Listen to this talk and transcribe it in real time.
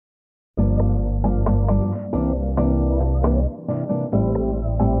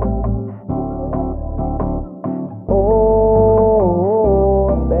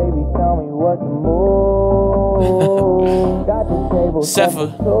Except for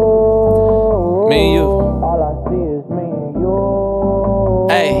me and you.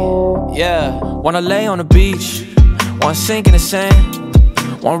 Hey, yeah. Wanna lay on the beach, wanna sink in the sand,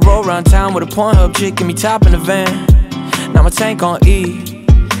 wanna roll around town with a Pornhub chick, give me top in the van. Now my tank on E,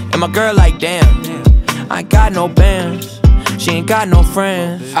 and my girl like damn, I ain't got no bands, she ain't got no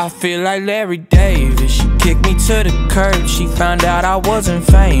friends. I feel like Larry Davis, she kicked me to the curb. She found out I wasn't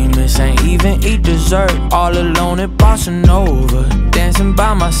famous, ain't even eat dessert. All alone at Bossa Nova, dancing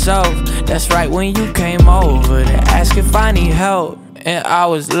by myself. That's right, when you came over to ask if I need help. And I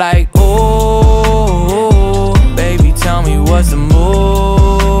was like, oh, baby, tell me what's the move.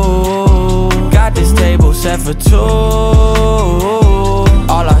 Got this table set for two, all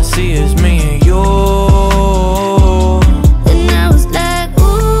I see is me and you. And I was like,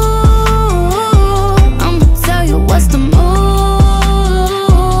 ooh, I'ma tell you what's the move.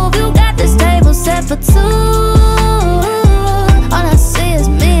 You got this table set for two, all I see is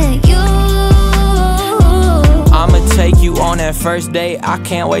me and you. I'ma take you on that first date, I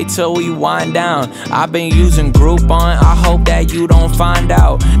can't wait till we wind down. I've been using Groupon, I hope that you don't find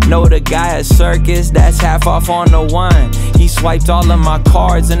out. Know the guy at Circus, that's half off on the wine. He swiped all of my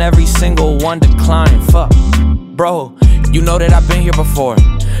cards and every single one declined. Fuck, bro, you know that I've been here before.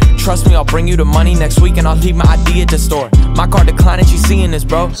 Trust me, I'll bring you the money next week and I'll leave my ID at the store. My card declined and she's seeing this,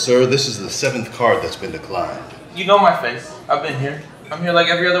 bro. Sir, this is the 7th card that's been declined. You know my face, I've been here. I'm here like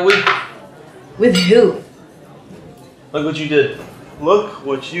every other week. With who? Look what you did. Look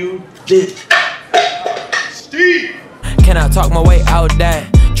what you did. Steve! Can I talk my way out that?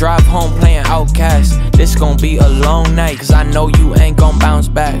 Drive home playing Outcast. This gon' be a long night, cause I know you ain't gon' bounce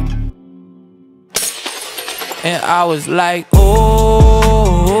back. And I was like,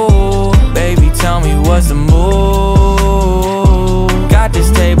 oh, baby, tell me what's the move. Got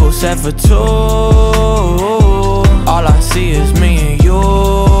this table set for two, all I see is me and you.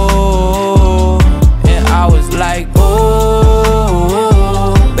 And I was like,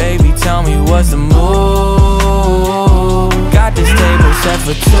 oh, baby, tell me what's the move. Got this table set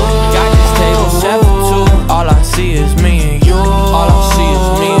for two, got this table set for two, all I see is me and you. All I see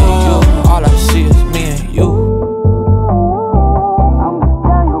is me and you, all I see is me and you.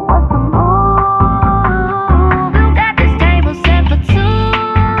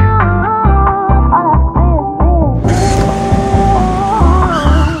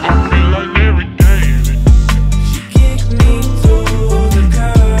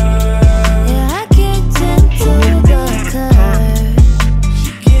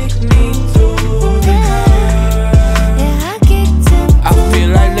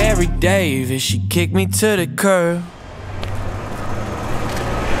 Davis, she kicked me to the curb.